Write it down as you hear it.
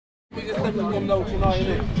We just let them come down tonight,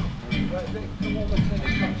 innit?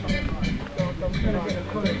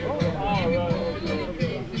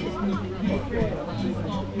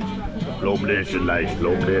 Illumination, lads,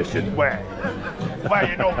 Illumination. Where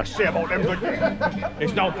you know what to say about them good men?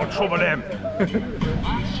 There's no but trouble them.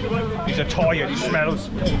 He's a tired, he smells.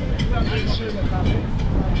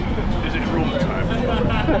 Is it rum time?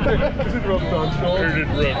 Is it rum time, Shaun? Is it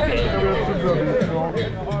rum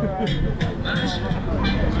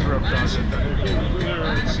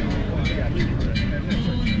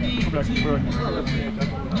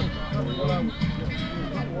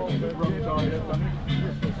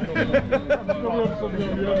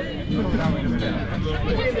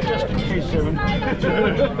Just in case, Seven.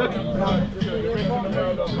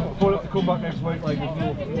 We'll have to come back next week, like, there's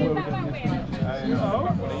no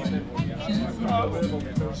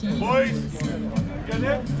boys, get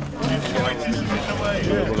it?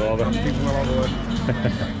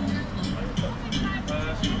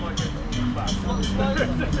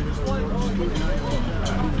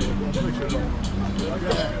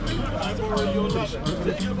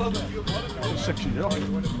 section off. I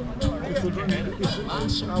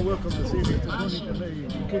work on the ceiling to money to the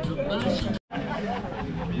kids.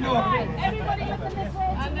 Right, everybody looking this way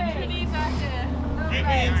today. Give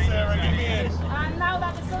me in, Sarah, give me in. And now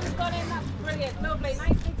that the sun's gone in, that's brilliant. Lovely,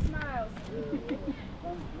 nice big smiles.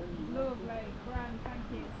 Lovely, grand, thank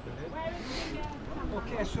you. Where is the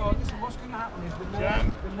Okay, so listen, what's going to happen is the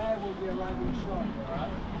mayor will be arriving shortly, right?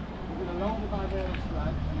 We're going to load the Barbarian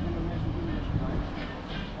flag, and we're going to raise the Windrush flag.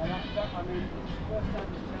 And that, I mean, it's the first time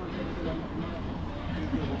this town's ever done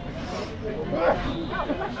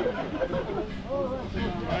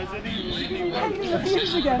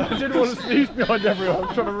I didn't want to sneeze behind everyone,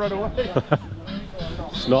 I'm trying to run away.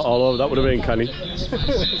 It's not all over, that would have been canny.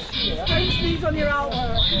 Don't sneeze on your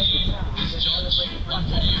elbow.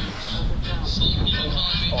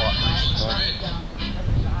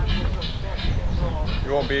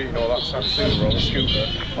 You won't be eating all that sand soon, on the scooter.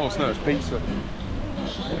 Oh, it's no, it's pizza.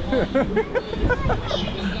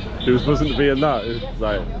 It was supposed to be in that. It was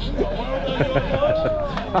like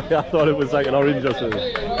I thought it was like an orange or something.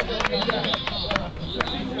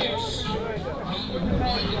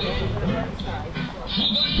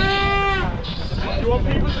 You want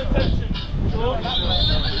people's attention?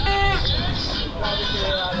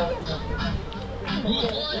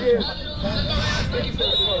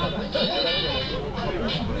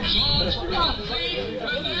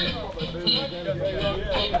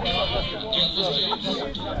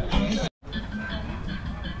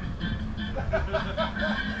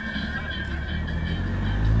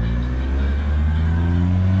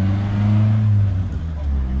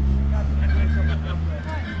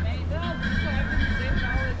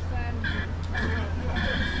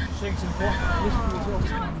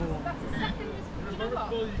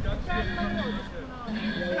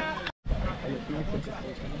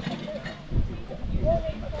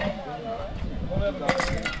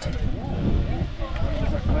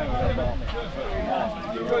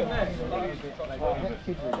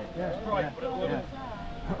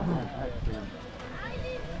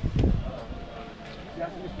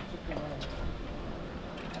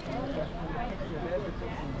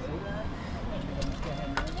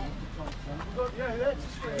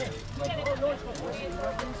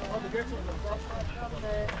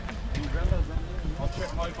 I'll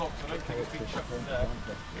check my box, I don't think it's been shut from there.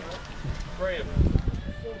 Graham,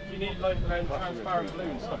 you need like transparent blue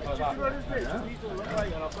and stuff like that.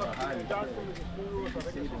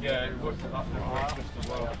 Yeah, it works at that just as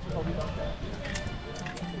well.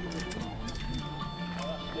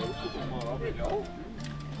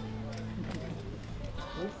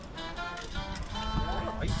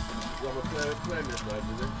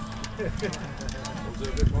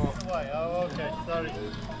 Oh, okay, sorry.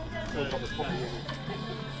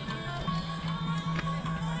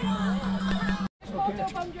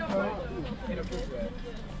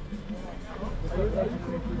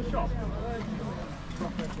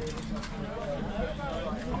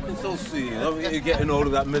 It's all sweet, you're getting all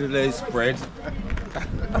of that middle-aged spread. I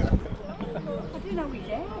didn't know we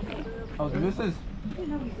did. Oh, the missus? I didn't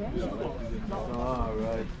know we did. Oh,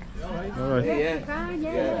 right. Alright. Yeah. Fine,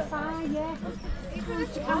 yeah, fine, yeah.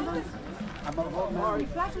 I'm on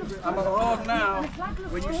the road now.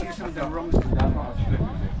 When you see something wrong with that, I'll slip with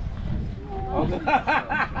it.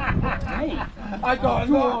 I got I'm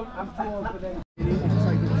too old for them. It's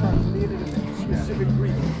like you're translated in a specific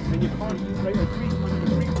Greek, and you can't write a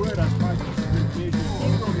Greek word as part of the pronunciation.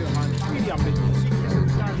 It's really ambiguous. You can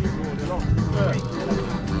understand Hebrew all day long.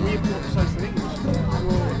 We import precise to English.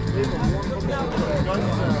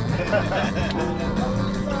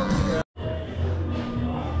 So,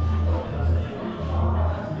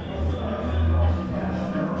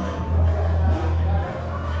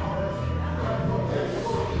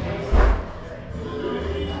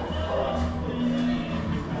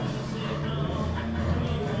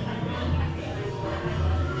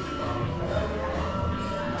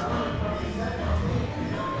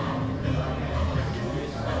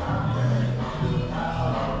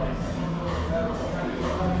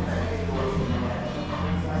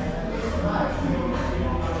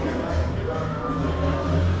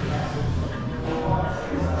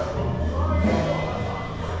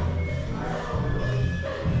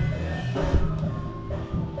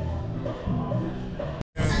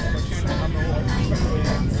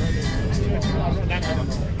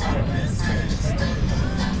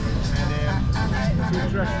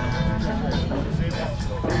 interesting.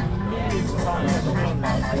 Millions of pounds of money.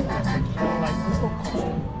 Like, there's no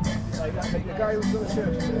cost. Like the guy who was going to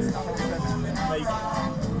church, like,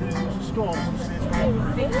 there was a storm, some slates come off.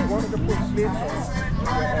 He wanted to put slates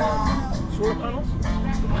on solar panels.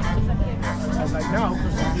 And like now,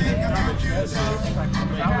 because of the damage, it's like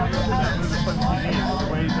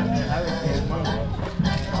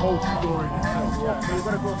whole story. So you've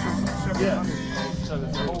got to go through 700. So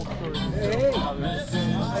there's a whole story. Hey,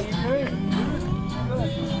 how you doing?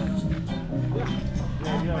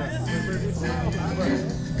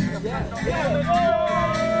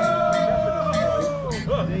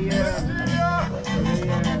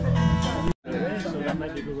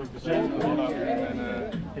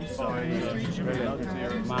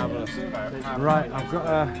 Right, I've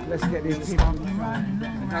got let's get these people.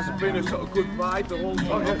 It hasn't been a sort of good vibe the whole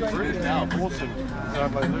time. Oh, yeah, brilliant now, awesome.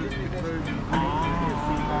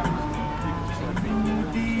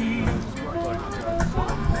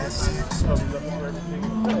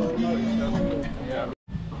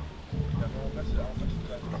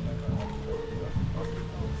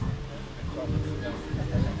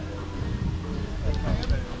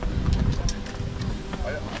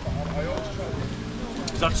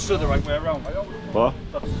 Is that stood the right way around? What?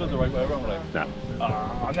 That's stood the right way around, like? No.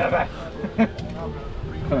 Never.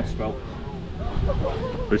 Can I spell?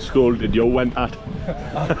 Which school did you went at?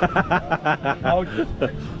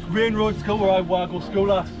 Main road school where I go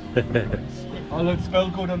school at. I learned spell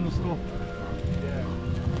good on the school.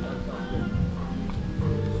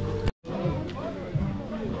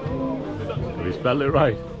 Have you spelled it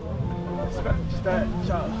right?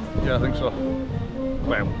 Yeah, I think so.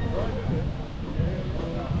 Well.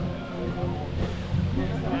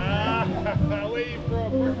 Where are you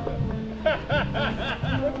from?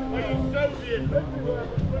 Are you Soviet?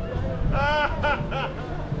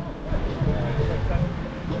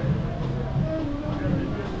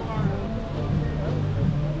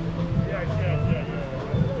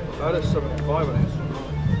 That is 75 on it.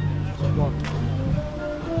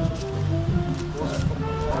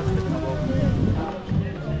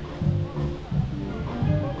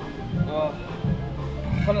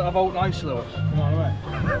 Can it have out nicely, Lewis? Alright.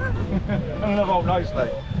 Can it have out nicely?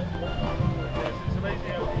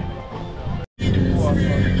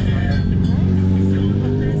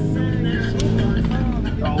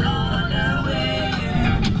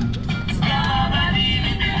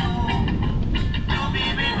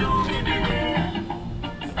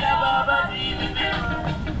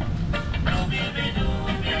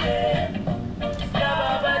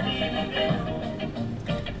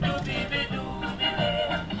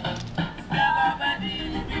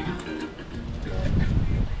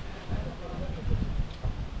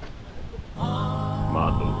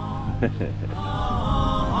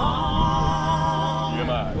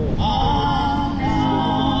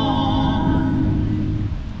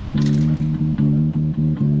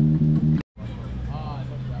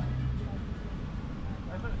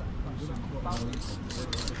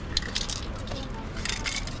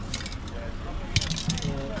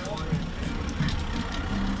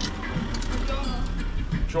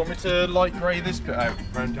 Do you want me to light grey this bit out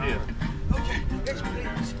round here? Okay, yes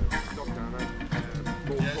please.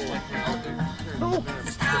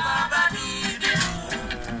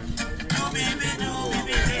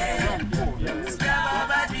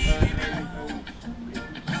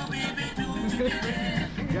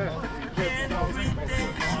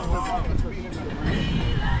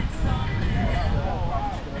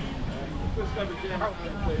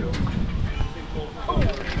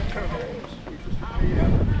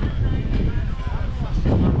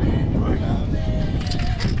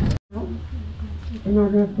 In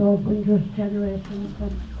honour of those Windrush generations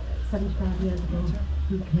from 75 years ago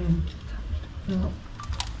who came. So,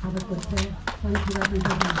 have a good day. Thank you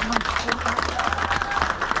everybody.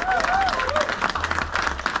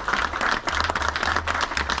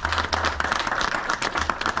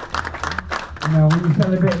 Now, when you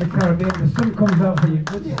celebrate the Caribbean, the sun comes out for you.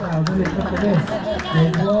 Good style, doesn't it? Look at this.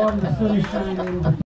 It's warm, the sun is shining.